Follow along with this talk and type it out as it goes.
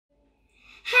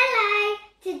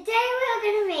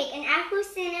going to make an apple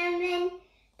cinnamon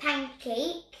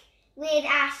pancake with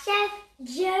our chef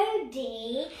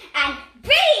Jody and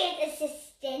brilliant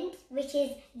assistant, which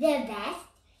is the best,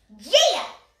 Gia.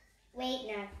 Wait,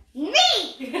 no,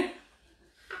 me.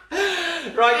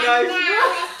 Right, guys. Now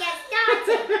let's get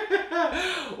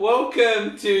started.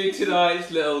 Welcome to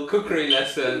tonight's little cookery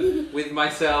lesson with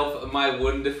myself and my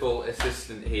wonderful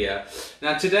assistant here.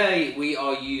 Now today we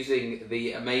are using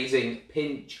the amazing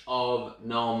Pinch of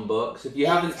Nom books. If you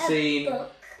haven't seen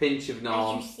Pinch of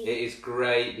Nom, it is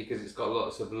great because it's got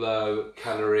lots of low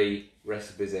calorie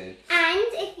recipes in. And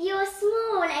if you're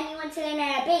small and you want to learn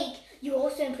how to bake, you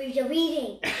also improve your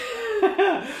reading.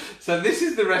 So this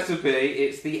is the recipe.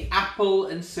 It's the apple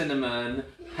and cinnamon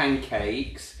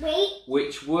pancakes. Wait.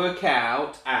 Which work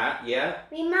out at,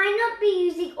 we might not be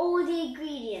using all the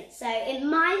ingredients, so it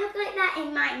might look like that,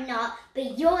 it might not,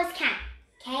 but yours can,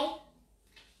 okay?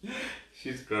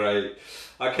 She's great.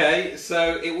 Okay,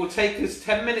 so it will take us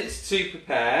 10 minutes to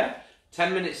prepare,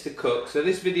 10 minutes to cook. So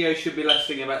this video should be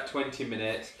lasting about 20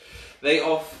 minutes. They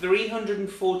are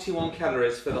 341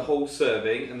 calories for the whole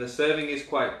serving, and the serving is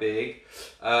quite big.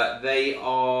 They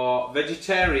are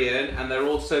vegetarian and they're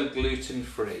also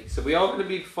gluten-free. So we are going to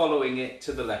be following it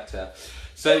to the letter.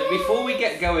 So before we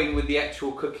get going with the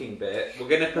actual cooking bit, we're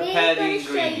going to prepare the ingredients.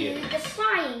 Show you the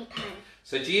frying pan.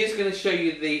 So Gia's going to show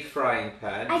you the frying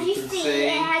pan. As you can see,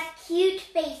 it has cute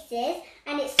faces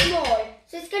and it's small.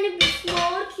 So it's going to be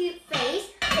small, cute face.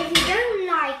 If you don't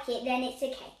like it, then it's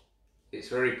okay. It's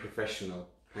very professional.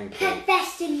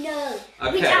 Professional,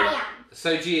 okay. Which I am.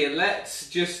 So Gia, let's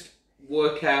just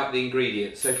work out the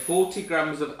ingredients. So 40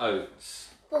 grams of oats.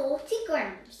 40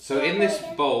 grams. So in this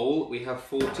bowl, we have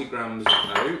 40 grams of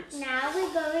oats. Now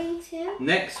we're going to...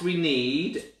 Next we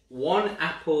need 1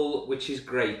 apple which is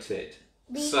grated.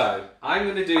 So I'm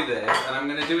going to do this and I'm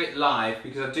going to do it live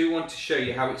because I do want to show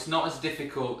you how it's not as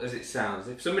difficult as it sounds.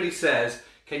 If somebody says,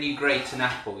 can you grate an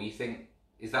apple? You think,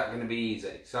 is that going to be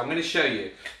easy? So I'm going to show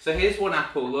you. So here's 1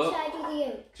 apple, look. Should I do the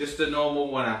oat? Just a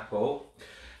normal 1 apple.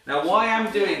 Now why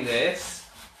I'm doing this,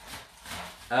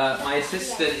 my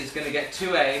assistant is going to get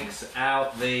 2 eggs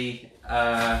out the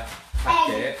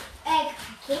packet. Egg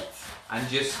packet. And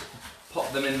just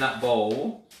pop them in that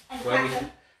bowl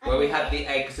where we had the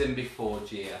eggs in before,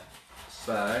 Gia.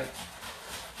 So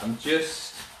I'm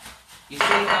just, you see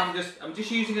how I'm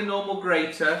just using a normal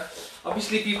grater.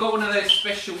 Obviously, if you've got one of those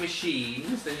special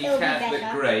machines, then you can,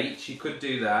 that grate, you could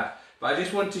do that. But I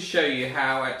just want to show you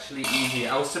how actually easy,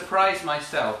 I was surprised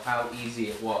myself how easy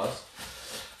it was.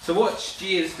 So what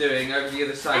Gia's doing over the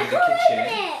other side of the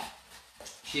kitchen,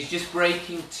 she's just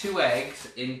breaking 2 eggs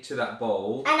into that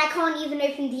bowl. And I can't even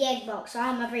open the egg box, so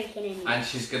how am I breaking it? And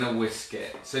she's going to whisk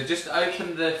it. So just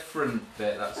open the front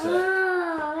bit, that's it.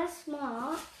 Oh, that's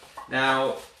smart.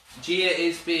 Now, Gia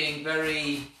is being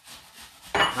very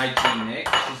hygienic.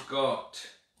 She's got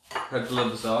her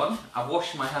gloves on. I've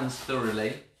washed my hands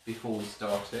thoroughly before we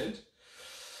started.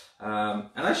 And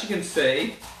as you can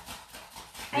see,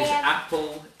 this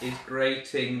apple is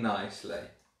grating nicely.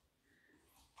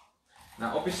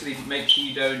 Now obviously make sure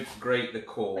you don't grate the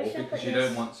core because you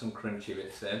don't want some crunchy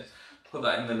bits in. Put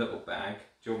that in the little bag.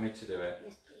 Do you want me to do it?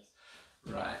 Yes,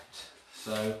 please. Right.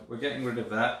 So we're getting rid of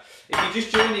that. If you're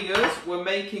just joining us, we're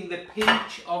making the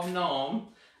Pinch of Nom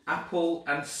apple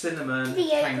and cinnamon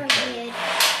pancake.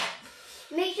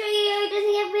 Make sure your yolk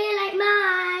doesn't get real like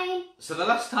mine. So the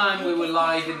last time we were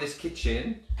live in this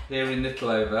kitchen, here in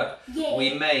Littleover,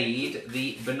 we made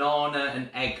the banana and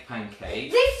egg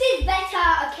pancake. This is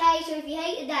better, okay? So if you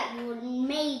hated that, you would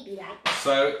maybe like that.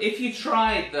 So if you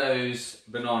tried those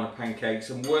banana pancakes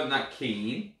and weren't that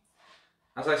keen,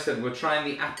 as I said, we're trying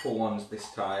the apple ones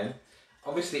this time.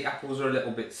 Obviously apples are a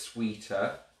little bit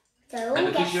sweeter. So and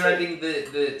because you're adding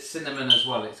the cinnamon as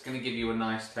well, it's going to give you a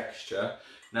nice texture.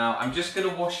 Now I'm just going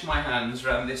to wash my hands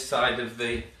around this side of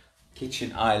the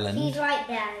kitchen island. He's right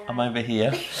there. I'm over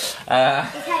here. His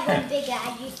head went bigger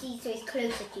as you see, so he's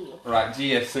closer to you. Right,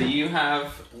 Gia, so you have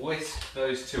whisked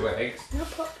those 2 eggs. No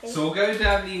problem. So we'll go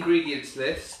down the ingredients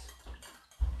list.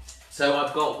 So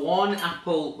I've got 1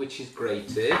 apple which is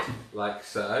grated, like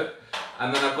so.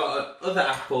 And then I've got another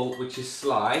apple which is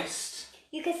sliced.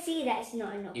 You can see that it's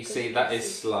not enough. You see that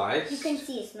is sliced. You can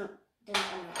see it's not done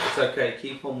enough. It's okay,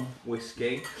 keep on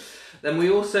whisking. Then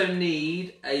we also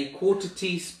need a 1/4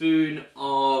 teaspoon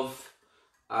of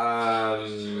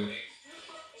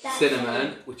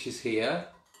cinnamon, which is here.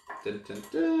 Dun, dun,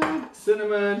 dun.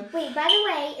 Cinnamon. Wait, by the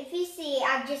way, if you see,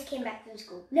 I just came back from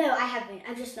school. No, I haven't.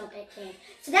 I've just not got clean.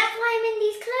 So that's why I'm in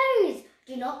these clothes.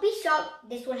 Do not be shocked.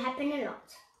 This will happen a lot.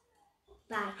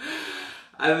 Bye.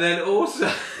 And then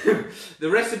also, the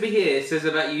recipe here says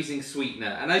about using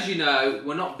sweetener. And as you know,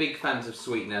 we're not big fans of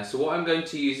sweetener. So what I'm going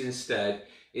to use instead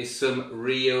is some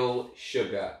real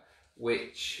sugar,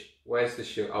 which, where's the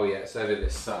sugar? Oh yeah, it's over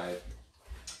this side.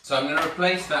 So I'm going to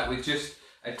replace that with just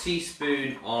a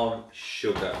teaspoon of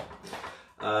sugar.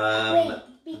 Then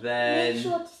make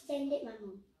sure to send it, my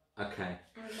mum. Okay.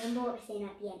 I remember what we're saying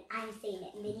at the end. I'm saying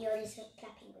it, and then you're just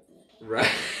clapping with me, okay?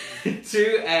 Right.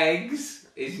 2 eggs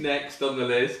is next on the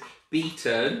list.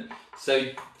 Beaten. So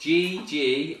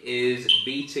GG is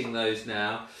beating those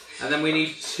now. And then we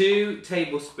need 2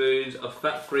 tablespoons of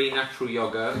fat-free natural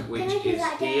yogurt, which is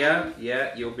here.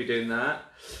 Yeah, you'll be doing that.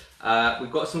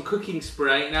 We've got some cooking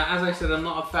spray. Now, as I said, I'm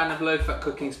not a fan of low-fat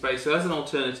cooking spray, so as an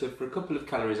alternative, for a couple of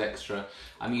calories extra,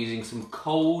 I'm using some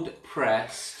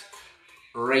cold-pressed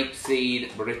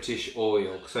rapeseed British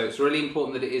oil. So it's really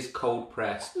important that it is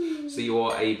cold-pressed, so you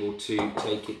are able to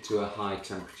take it to a high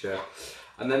temperature.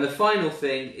 And then the final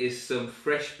thing is some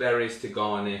fresh berries to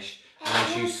garnish. And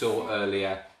as you saw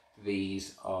earlier,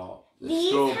 these are the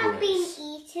strawberries. These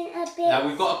have been eaten a bit. Now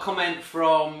we've got a comment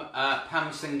from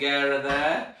Pam Sangera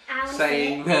there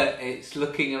saying that it's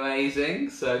looking amazing.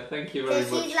 So thank you very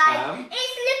much, she's Pam. like,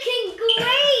 it's looking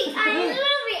great. I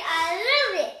love it. I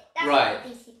love it. That's right.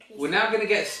 We're now going to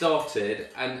get started,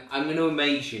 and I'm going to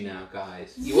amaze you now,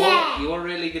 guys. You are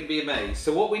really going to be amazed.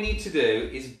 So what we need to do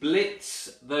is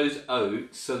blitz those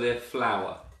oats so they're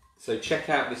flour. So check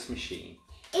out this machine.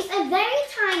 It's a very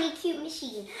tiny, cute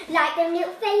machine, like them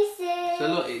little faces. So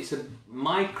look, it's a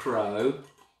micro.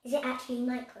 Is it actually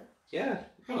micro? Yeah.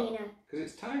 How do you know?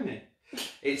 Because it's tiny.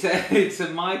 It's a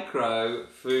micro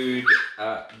food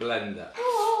blender.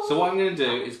 So what I'm going to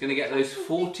do is going to get those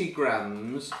 40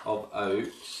 grams of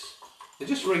oats. They're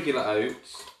just regular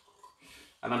oats.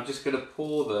 And I'm just going to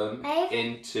pour them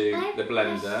into the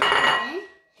blender.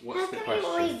 What's the question?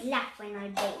 How come you always laugh when I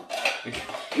bake?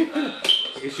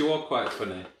 Because you are quite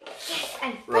funny. Yes,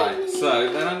 I'm funny. Right,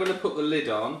 so then I'm going to put the lid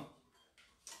on.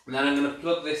 And then I'm going to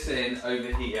plug this in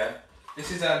over here. This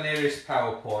is our nearest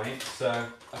power point, so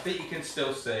I think you can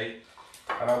still see.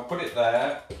 And I'll put it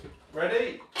there.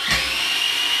 Ready?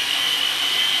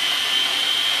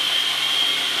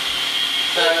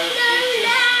 So it's so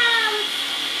loud!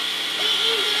 It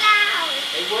is loud!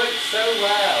 It works so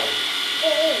well.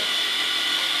 It is.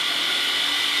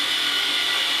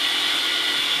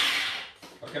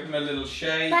 I'll give them a little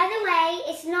shake. By the way,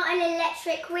 it's not an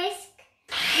electric whisk.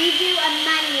 You do a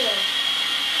manual.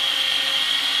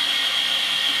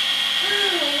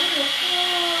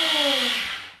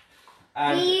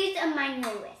 And we use a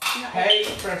manual whisk. Hey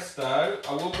presto,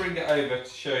 I will bring it over to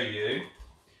show you.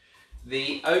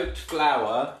 The oat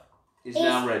flour is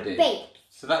now ready. Baked.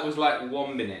 So that was like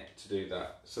 1 minute to do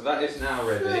that. So that is now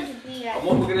ready. And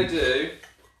what we're going to do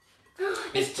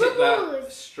is tip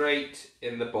that straight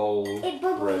in the bowl. It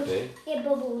bubbled. Ready. It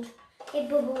bubbled. It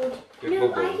bubbled. It no,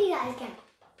 bubbled. I do that again.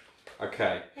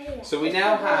 Okay. So we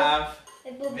now have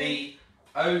the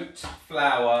oat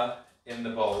flour in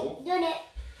the bowl. Done it.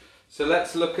 So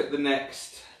let's look at the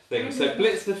next thing. So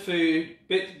blitz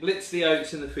the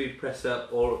oats in the food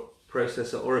processor or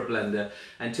a blender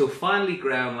until finely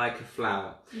ground like a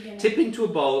flour. Tip into a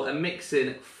bowl and mix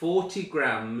in 40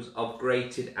 grams of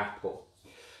grated apple.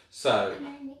 So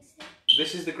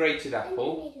this is the grated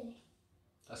apple.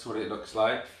 That's what it looks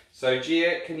like. So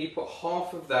Gia, can you put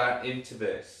half of that into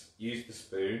this? Use the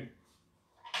spoon.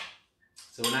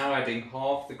 So we're now adding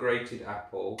half the grated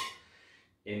apple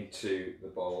into the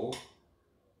bowl.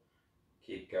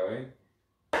 Keep going.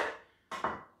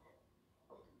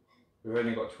 We've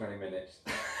only got 20 minutes.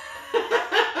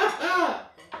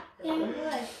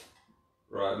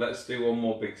 Right, let's do one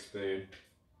more big spoon.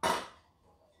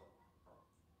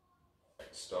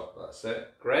 Stop, that's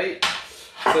it. Great.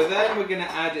 So then we're going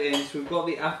to add in, so we've got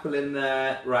the apple in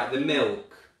there. Right, the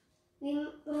milk.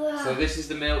 So this is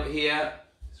the milk here.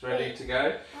 It's ready to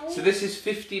go. So this is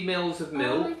 50 mils of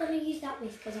milk. I'm going to use that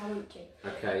whisk because I want to.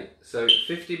 Okay, so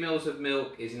 50 mils of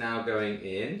milk is now going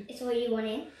in. It's what you want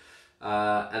in.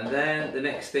 And then the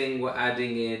next thing we're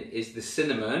adding in is the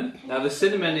cinnamon. Now the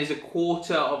cinnamon is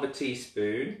 1/4 of a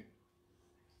teaspoon.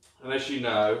 And as you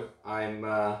know, I'm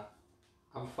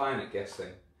fine at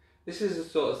guessing. This is the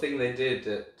sort of thing they did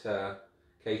at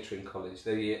catering college.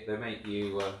 They make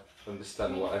you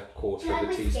understand what 1/4 of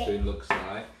a teaspoon looks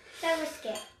like. So whisk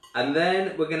it. And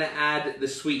then we're going to add the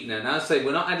sweetener. Now I say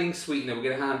we're not adding sweetener, we're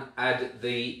going to add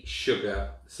the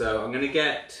sugar. So I'm going to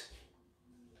get...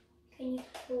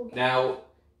 Now,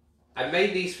 I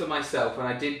made these for myself and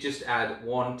I did just add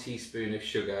 1 teaspoon of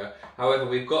sugar. However,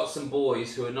 we've got some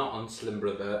boys who are not on Slim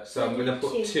Brother, so I'm going to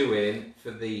put 2 in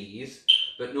for these.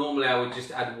 but normally I would just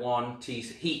add 1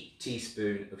 heaped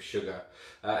teaspoon of sugar.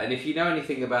 And if you know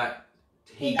anything about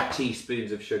heaped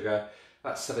teaspoons of sugar,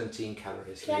 that's 17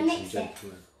 calories, ladies and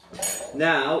gentlemen.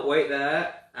 Now, wait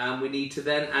there, and we need to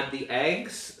then add the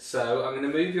eggs. So I'm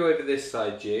going to move you over this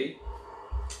side, G.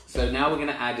 So now we're going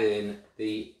to add in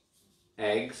the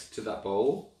eggs to that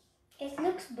bowl. It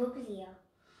looks bubblier.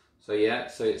 So yeah,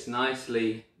 so it's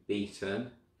nicely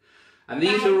beaten. And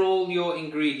these are all your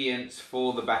ingredients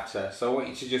for the batter. So I want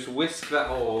you to just whisk that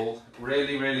all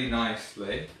really, really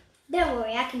nicely. Don't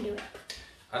worry, I can do it.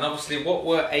 And obviously what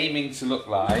we're aiming to look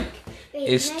like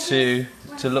is to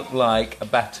look like a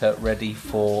batter ready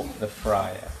for the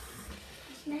fryer.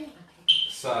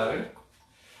 So,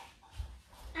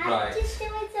 right. Just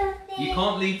doing something. You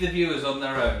can't leave the viewers on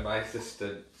their own, my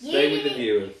assistant. Stay with the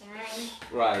viewers.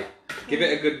 Right, give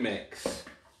it a good mix.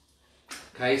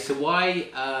 Okay, so why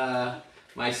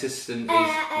my assistant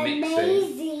is mixing?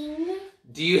 Amazing.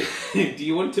 Do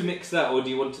you want to mix that, or do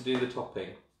you want to do the topping?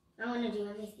 I want to do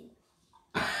everything.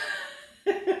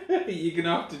 You're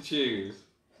gonna have to choose.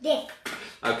 This.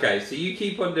 Okay, so you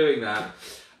keep on doing that.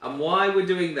 And while we're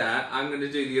doing that, I'm going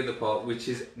to do the other part, which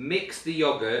is mix the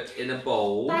yogurt in a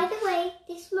bowl. By the way,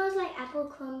 this smells like apple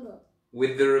crumble.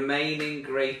 With the remaining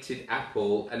grated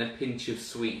apple and a pinch of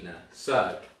sweetener.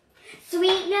 So,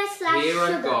 Sweetener slash here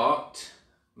sugar. I've got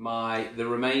the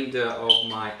remainder of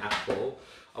my apple.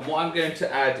 And what I'm going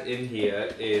to add in here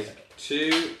is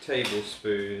 2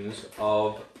 tablespoons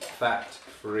of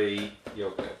fat-free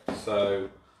yogurt. So,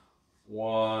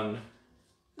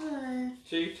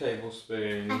 2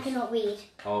 tablespoons I cannot read.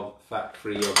 of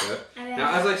fat-free yogurt.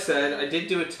 Now, as I said, I did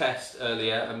do a test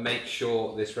earlier and make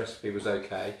sure this recipe was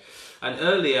okay. And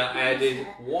earlier I added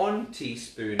 1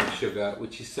 teaspoon of sugar,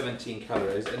 which is 17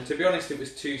 calories. And to be honest, it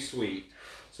was too sweet.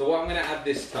 So what I'm going to add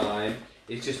this time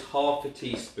is just half a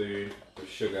teaspoon of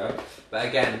sugar. But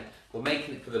again, we're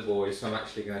making it for the boys, so I'm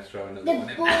actually going to throw another one in.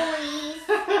 The boys.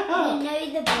 We know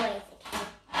the boys.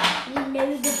 Okay? We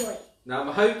know the boys. Now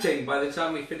I'm hoping by the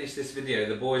time we finish this video,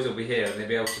 the boys will be here and they'll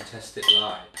be able to test it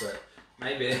live. But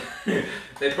maybe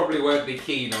they probably won't be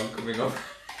keen on coming on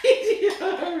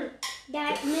video.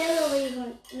 That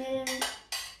Miller.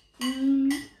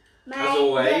 As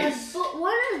always.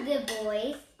 One of the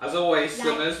boys. As always,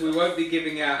 Summers, we won't be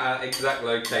giving out our exact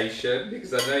location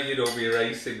because I know you'd all be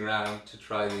racing around to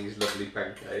try these lovely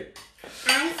pancakes.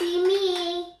 And see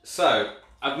me. So,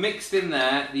 I've mixed in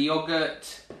there the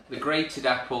yogurt, the grated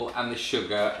apple and the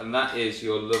sugar, and that is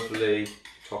your lovely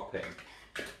topping.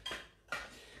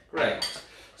 Great.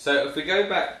 So if we go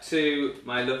back to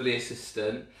my lovely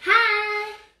assistant.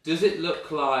 Hi. Does it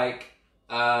look like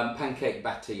pancake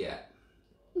batter yet?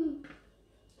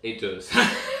 It does.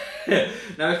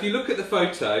 Now if you look at the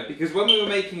photo, because when we were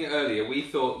making it earlier we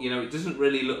thought, you know, it doesn't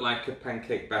really look like a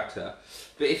pancake batter,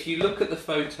 but if you look at the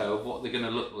photo of what they're going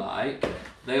to look like,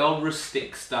 they are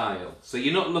rustic style. So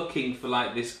you're not looking for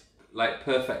like this like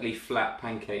perfectly flat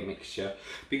pancake mixture.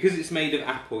 Because it's made of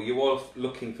apple, you are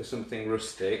looking for something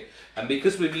rustic, and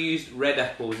because we've used red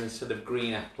apples instead of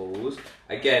green apples,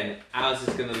 again ours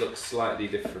is going to look slightly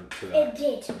different to that.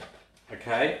 It did.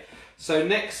 Okay, so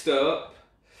next up,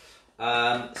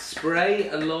 spray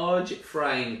a large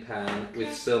frying pan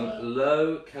with some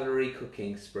low-calorie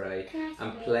cooking spray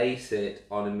and place it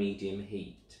on a medium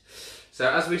heat. So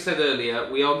as we said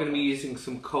earlier, we are going to be using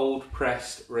some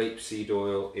cold-pressed rapeseed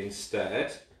oil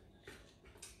instead.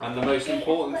 And the most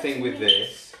important thing with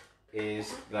this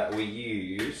is that we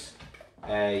use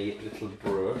a little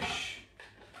brush,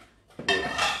 which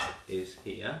is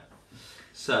here.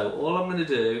 So all I'm going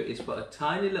to do is put a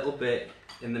tiny little bit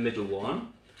in the middle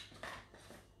one.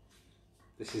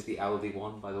 This is the Aldi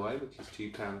one, by the way, which is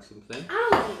 £2 something.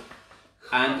 Aldi.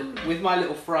 And with my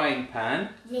little frying pan,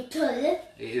 Little. it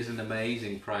is an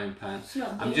amazing frying pan.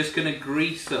 I'm big. just going to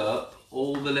grease up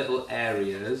all the little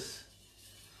areas.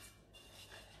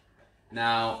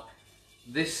 Now,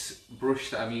 this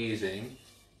brush that I'm using,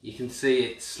 you can see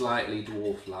it's slightly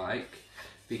dwarf-like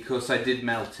because I did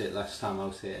melt it last time I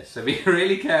was here. So be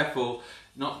really careful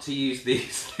not to use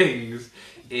these things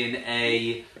in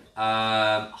a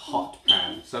hot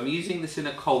pan. So I'm using this in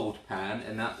a cold pan,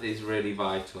 and that is really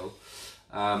vital.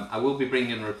 I will be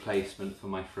bringing a replacement for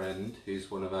my friend who's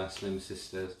one of our slim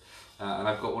sisters, and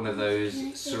I've got one of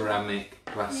those ceramic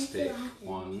plastic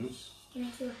ones. Can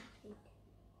I see what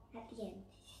happened at the end?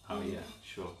 Oh yeah,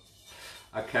 sure.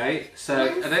 Okay, so I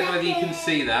don't know whether you can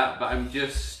see that, but I'm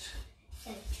just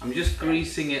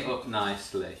greasing it up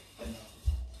nicely.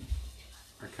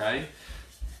 Okay,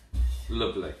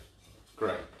 lovely,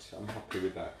 great. I'm happy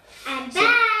with that. And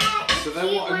back. So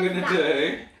then what I'm going to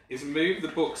do is move the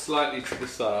book slightly to the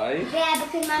side. Yeah,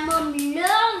 because my mum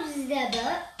loves the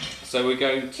book. So we're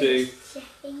going to...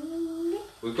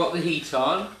 We've got the heat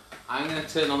on. I'm going to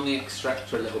turn on the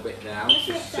extractor a little bit now. What's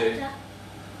the Just to extractor?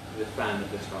 the fan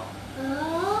at the top.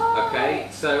 Oh. Okay,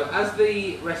 so as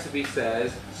the recipe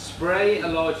says, spray a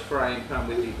large frying pan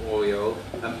with the oil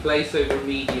and place over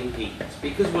medium heat.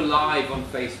 Because we're live on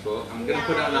Facebook, I'm going to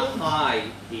put it on a high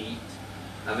heat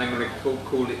and then I'm going to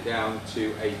cool it down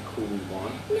to a cool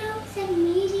one. No, it's a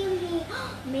medium heat.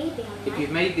 Maybe I If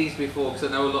you've made these before, because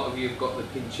I know a lot of you have got the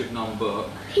Pinch of Nom book.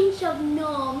 Pinch of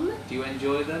Nom. Do you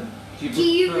enjoy them? Do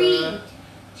you read?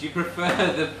 Do you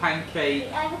prefer the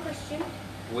pancake I have a question.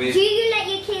 with... Do you let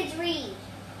your kids read?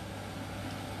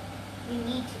 You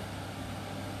need to.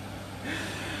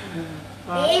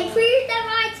 It improves their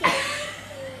writing.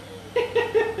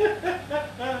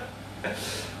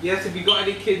 Yes, if you've got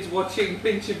any kids watching,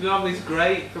 Pinch of Nom is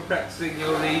great for practicing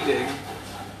your reading.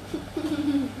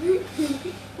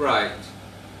 Right.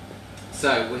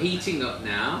 So we're heating up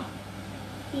now.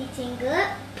 Heating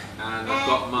up. And I've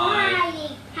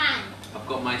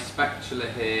got my spatula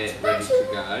here ready to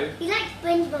go. You like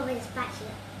SpongeBob with a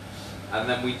spatula. And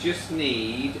then we just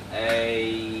need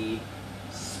a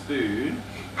spoon.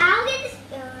 I'll get the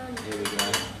spoon. Here we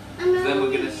go. So then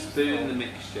we're going to spoon the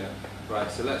mixture. Right,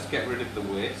 so let's get rid of the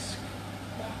whisk.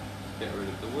 Get rid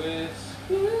of the whisk.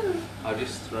 No. I'll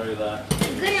just throw that I'm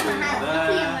good at my hands.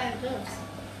 Luckily I'm wearing gloves.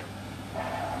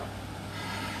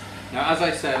 Now, as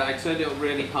I said, I turned it up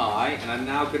really high, and I'm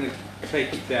now going to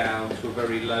take it down to a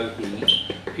very low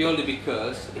heat, purely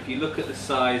because if you look at the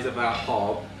size of our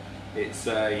hob, it's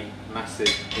a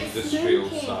massive industrial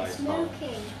size hob.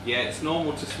 Yeah, it's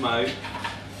normal to smoke.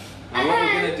 And what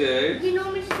we're going to do... You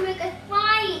normally just make a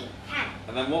frying pan.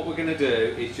 And then what we're going to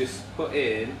do is just put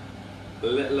in a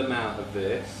little amount of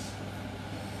this.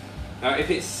 Now, if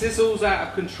it sizzles out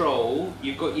of control,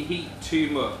 you've got your heat too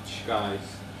much, guys.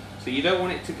 So you don't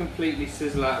want it to completely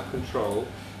sizzle out of control.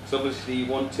 So obviously you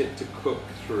want it to cook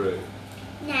through.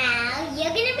 Now,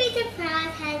 you're going to be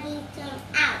surprised how these turn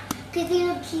out. Because they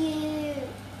look cute.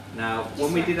 Now,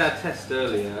 when we did our test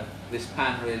earlier, this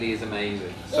pan really is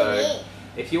amazing. So,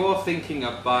 if you are thinking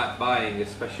of buying a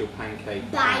special pancake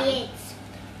pan,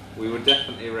 we would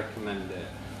definitely recommend it.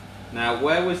 Now,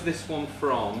 where was this one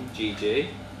from, Gigi?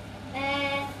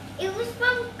 It was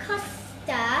from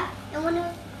Costa, and one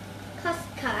of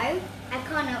Costco. I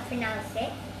cannot pronounce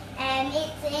it.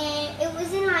 It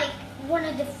was in like one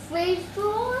of the fridge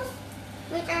drawers,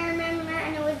 which I remember,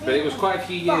 and it was. But it was quite a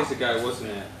few years ago, wasn't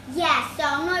it? Yeah, so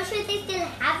I'm not sure if they still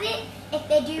have it. If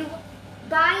they do,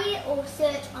 buy it or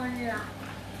search online.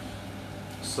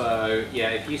 So yeah,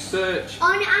 if you search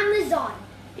on Amazon.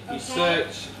 If you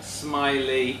search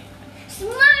Smiley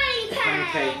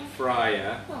pancake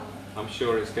fryer, I'm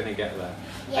sure it's going to get there.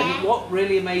 Yeah. And what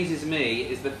really amazes me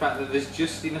is the fact that there's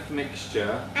just enough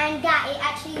mixture and that it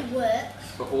actually works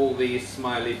for all these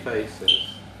smiley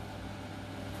faces.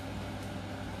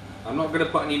 I'm not going to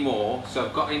put any more, so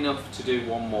I've got enough to do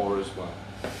one more as well.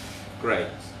 Great.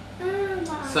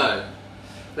 So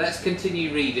let's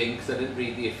continue reading because I didn't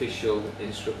read the official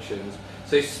instructions.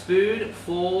 So spoon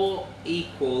 4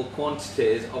 equal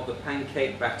quantities of the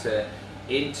pancake batter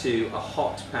into a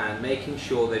hot pan, making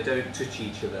sure they don't touch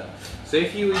each other. So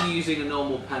if you were using a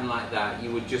normal pan like that,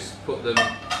 you would just put them,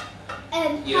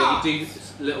 you do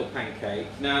little pancake.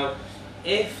 Now,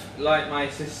 if, like my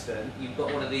assistant, you've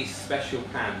got one of these special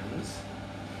pans,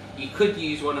 you could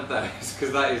use one of those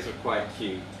because that is quite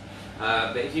cute.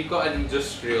 But if you've got an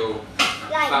industrial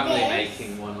family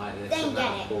making one like this, then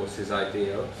that of course is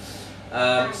ideal.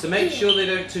 So make sure they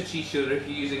don't touch each other if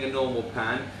you're using a normal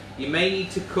pan. You may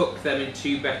need to cook them in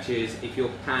 2 batches if your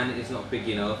pan is not big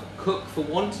enough. Cook for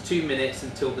 1 to 2 minutes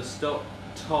until the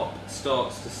top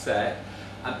starts to set.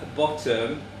 At the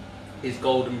bottom is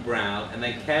golden brown, and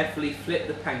then carefully flip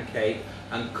the pancake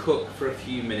and cook for a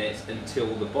few minutes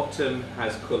until the bottom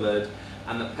has coloured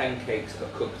and the pancakes are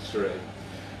cooked through.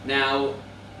 Now,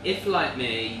 if like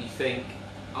me, you think,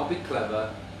 I'll be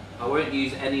clever, I won't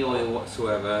use any oil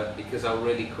whatsoever because I'll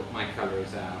really cook my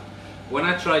calories out. When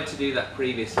I tried to do that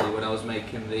previously, when I was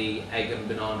making the egg and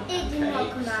banana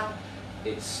pancakes,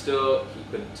 it stuck, you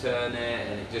couldn't turn it,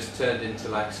 and it just turned into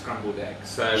like scrambled eggs.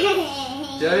 So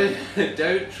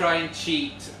don't try and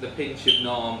cheat the Pinch of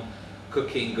Nom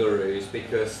cooking gurus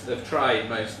because they've tried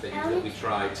most things that we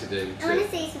tried to do. I want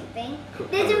to say something.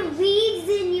 There's a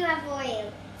reason you have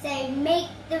oil, so make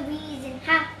the reason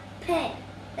happen.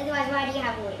 Otherwise, why do you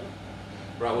have oil?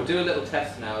 Right, we'll do a little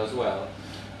test now as well.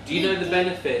 Do you know the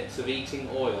benefits of eating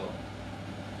oil?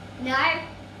 No.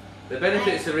 The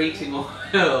benefits of eating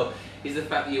oil is the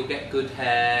fact that you'll get good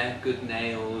hair, good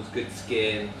nails, good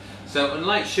skin. So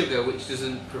unlike sugar, which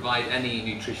doesn't provide any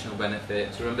nutritional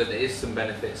benefits, remember there is some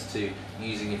benefits to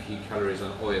using a few calories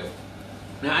on oil.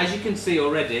 Now as you can see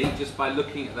already, just by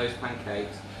looking at those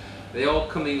pancakes, they are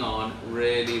coming on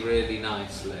really, really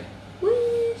nicely.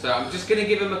 Whee! So I'm just going to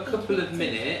give them a couple of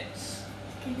minutes.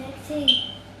 I'm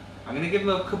going to give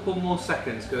them a couple more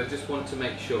seconds because I just want to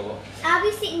make sure. I'll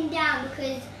be sitting down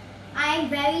because I'm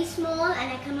very small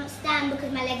and I cannot stand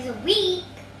because my legs are weak.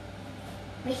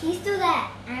 But he's still there.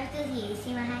 I'm still here. You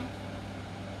see my hand?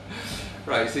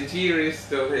 Right, so Gia is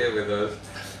still here with us.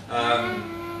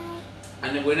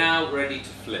 And we're now ready to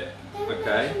flip.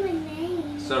 Okay? My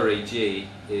name. Sorry, G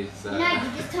is... No,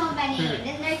 you just told my name.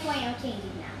 There's no point of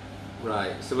changing now.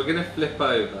 Right, so we're going to flip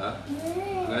over.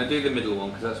 I'm going to do the middle one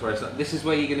because that's where it's... This is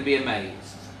where you're going to be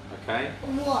amazed. Okay?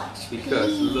 Watch, Because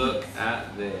please. look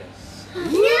at this. Look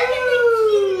at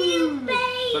the cute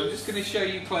face. So I'm just going to show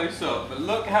you close up, but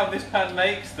look how this pan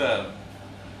makes them.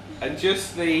 And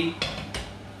just the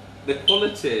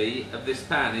quality of this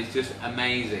pan is just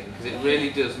amazing because it really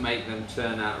does make them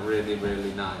turn out really,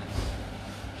 really nice.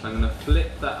 So I'm going to flip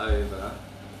that over.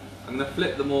 I'm going to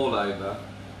flip them all over.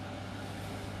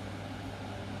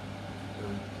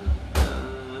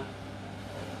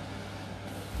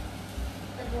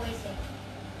 The boys here.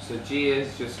 So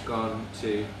Gia's just gone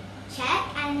to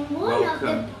Check, and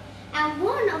welcome.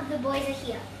 one of the boys are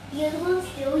here. The other one's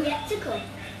still yet to come.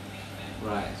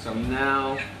 Right, so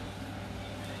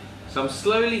I'm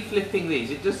slowly flipping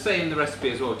these. It does say in the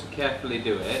recipe as well to carefully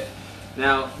do it.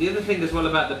 Now, the other thing as well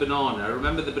about the banana,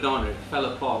 remember the banana, it fell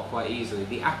apart quite easily.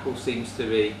 The apple seems to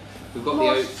be, we've got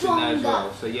More the oats in there as stronger.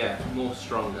 well, so yeah, more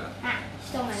stronger.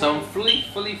 Still my So I'm name.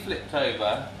 fully flipped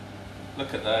over.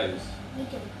 Look at those. Me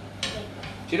too.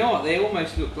 Do you know what? They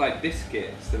almost look like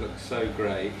biscuits. They look so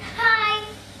great. Hi,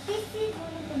 this is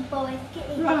one of the boys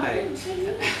getting Right.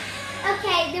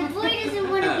 Okay, the boy doesn't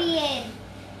want to be in.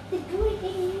 The boy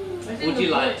didn't. Would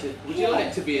you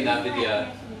like to be in that video?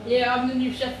 Yeah, I'm the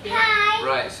new chef here. Hi.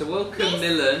 Right, so welcome This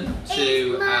Millen is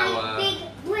to my our... big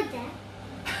brother.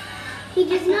 He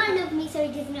does not love me, so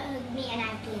he does not hug me, and I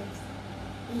have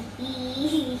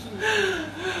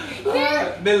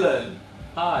gloves. Millen,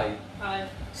 hi. Hi.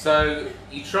 So,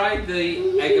 you tried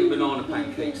the egg and banana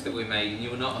pancakes that we made and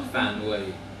you were not a fan, were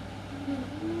you?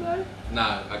 No.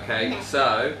 No, okay. No.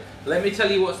 So, let me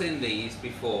tell you what's in these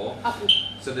before. Apple.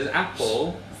 So there's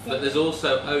apple, but there's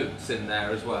also oats in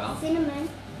there as well. Cinnamon.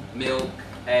 Milk,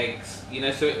 eggs, you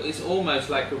know, so it's almost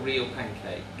like a real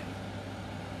pancake.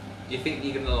 Do you think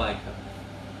you're going to like them?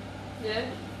 Yeah.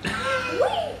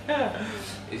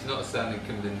 It's not sounding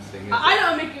convincing, is I it?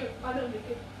 don't make it. I don't make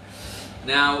it.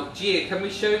 Now, Gia, can we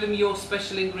show them your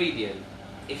special ingredient?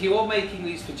 If you are making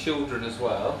these for children as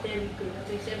well. Very good. I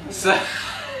taste everything. So,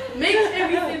 Makes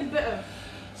everything better.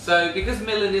 so because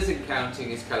Millen isn't counting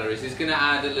his calories, he's going to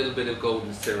add a little bit of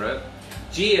golden syrup.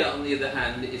 Gia, on the other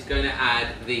hand, is going to add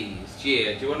these.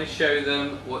 Gia, do you want to show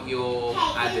them what you're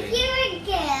adding? If you're a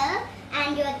girl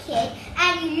and you're a kid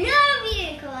and you love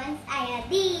unicorns, I add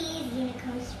these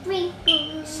unicorn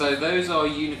sprinkles. So those are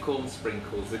unicorn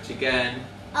sprinkles, which again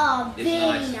Oh, is very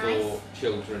nice nice. for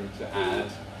children to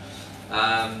add.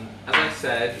 As I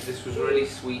said, this was really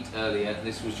sweet earlier.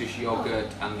 This was just yogurt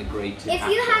and the grated If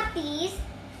apple. you have these,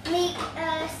 make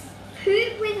a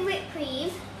scoop with whipped cream,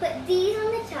 put these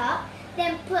on the top,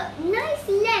 then put nice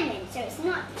lemon so it's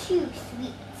not too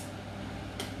sweet.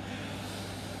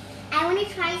 I want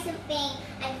to try something.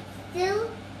 I'm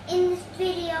still in this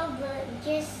video, but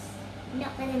just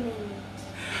not for the moment.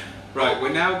 Right,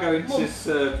 we're now going to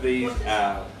serve these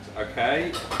out,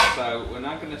 okay? So we're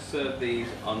now going to serve these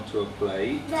onto a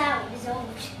plate. That one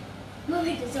dissolved.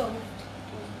 Mummy dissolved.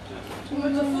 You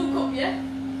want a full cup, yeah?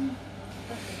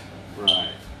 Right.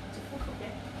 It's a full cup, yeah?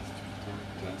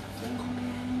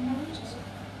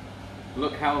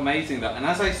 Look how amazing that. And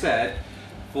as I said,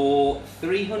 for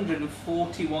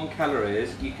 341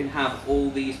 calories, you can have all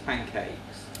these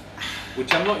pancakes,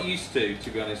 which I'm not used to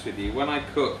be honest with you. When I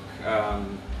cook,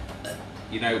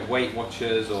 you know, Weight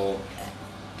Watchers or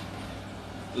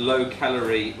low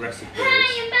calorie recipes,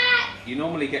 Hi, I'm back. you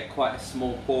normally get quite a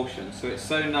small portion, so it's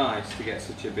so nice to get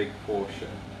such a big portion.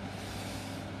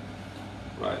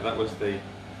 Right, that was the,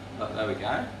 there we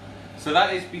go. So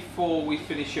that is before we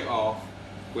finish it off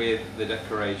with the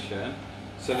decoration.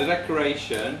 So the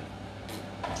decoration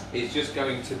is just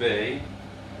going to be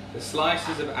the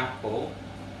slices of apple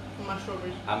And my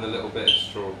strawberries. and the little bit of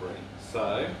strawberry.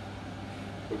 So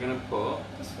we're going to put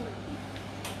This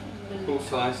one. full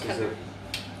slices of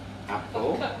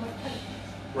apple. Cut my pen.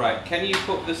 Right, can you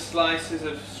put the slices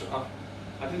of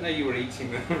I didn't know you were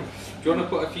eating them. Do you want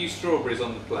to put a few strawberries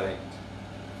on the plate?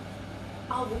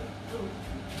 I'll put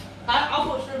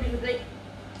strawberries on the plate.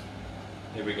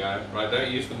 Here we go. Right,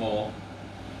 don't use them all.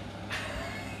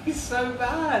 It's so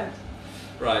bad.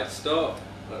 Right, stop.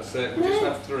 That's it. We just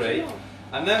have 3.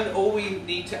 And then all we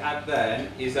need to add then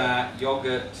is our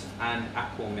yogurt and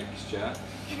apple mixture.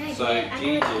 So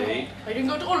Gigi, I didn't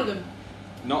go to all of them.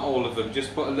 not all of them,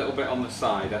 just put a little bit on the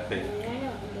side, I think.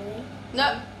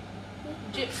 No.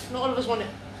 Not all of us want it.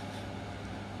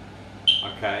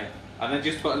 Okay. And then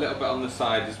just put a little bit on the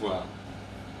side as well.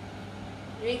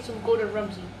 You need some Gordon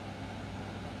Ramsay.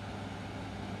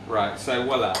 Right, so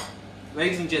voila.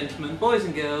 Ladies and gentlemen, boys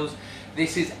and girls,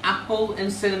 this is apple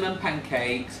and cinnamon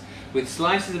pancakes with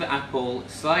slices of apple,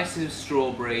 slices of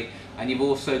strawberry, and you've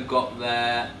also got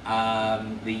there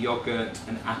the yogurt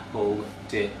and apple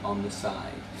dip on the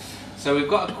side. So we've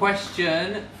got a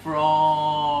question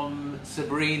from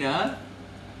Sabrina.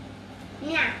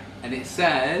 Yeah. And it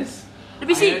says, Let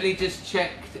me see. I only just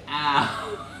checked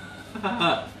out.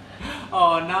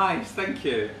 Oh, nice, thank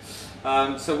you.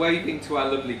 So waving to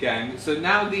our lovely game. So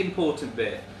now the important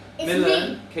bit. It's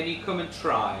Millen, me. can you come and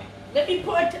try? Let me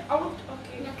put it.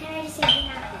 Okay. Now can I just say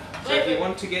now? So if you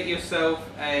want to get yourself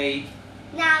a...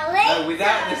 Now later. No,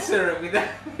 without the syrup, without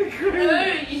the cream.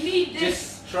 No, you need this.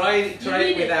 Just try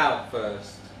it without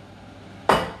first.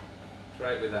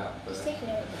 Try it without Just first. take a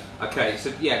little bit. Okay,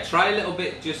 so yeah, try a little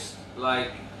bit just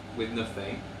like with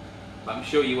nothing. But I'm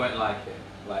sure you won't like it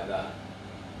like that.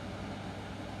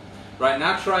 Right,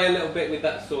 now try a little bit with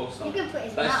that sauce on. You can put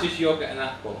his That's mouth. just yogurt and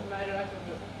apple. No, I don't like it.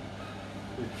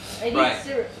 I need Right.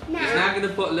 syrup. He's now going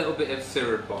to put a little bit of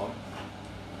syrup on.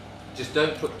 Just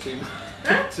don't put too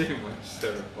much, too much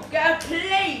syrup on. Get a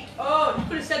plate! Oh, you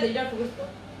could have said that, you don't have to whisper.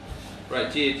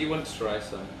 Right, Gia, do you want to try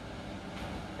some?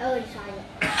 I would try it.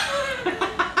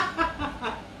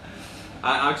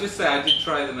 I'll just say I did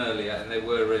try them earlier and they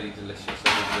were really delicious.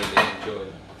 I did really enjoy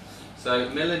them. So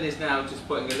Millen is now just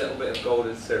putting a little bit of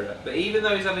golden syrup. But even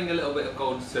though he's having a little bit of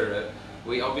golden syrup,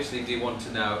 we obviously do want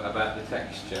to know about the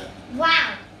texture.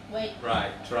 Wow. Wait. Right,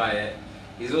 try it.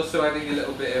 He's also adding a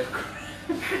little bit of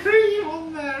cream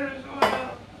on there as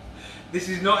well. This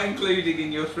is not included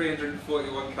in your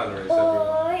 341 calories, everyone.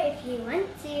 Or if you want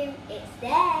to, it's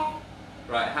there.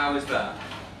 Right, how is that?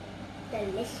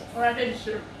 Delicious. Alright, I need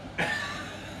syrup.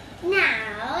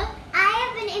 Now, I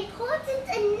have an important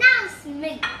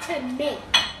announcement to make.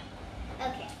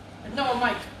 Okay. No,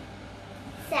 Mike.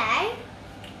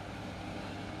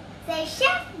 So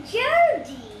Chef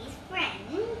Jody's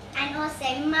friend and also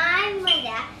my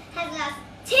mother has lost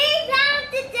 2 pounds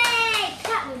today.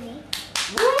 Clap with me.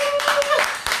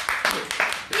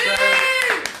 So,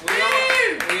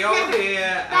 we all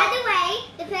here. By the way,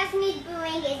 the person who's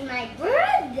booing is my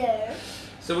brother.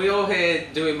 So we all here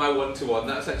doing my one-to-one.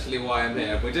 That's actually why I'm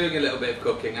here. We're doing a little bit of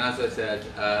cooking, and as I said,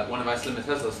 one of our slimmers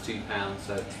has lost 2 pounds.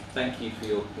 So thank you for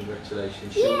your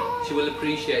congratulations. She will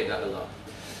appreciate that a lot.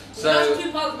 That's So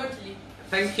 2 pounds mentally.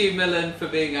 thank you, Millen, for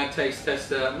being our taste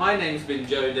tester. My name's been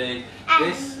Jody.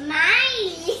 And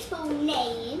my little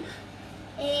name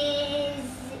is...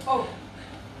 Oh.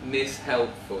 Miss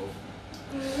Helpful.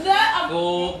 No,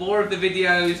 For more of the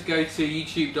videos, go to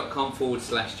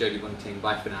youtube.com/Jody Bunting.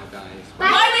 Bye for now, guys. Bye.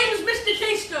 my name is Mr.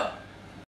 Taster.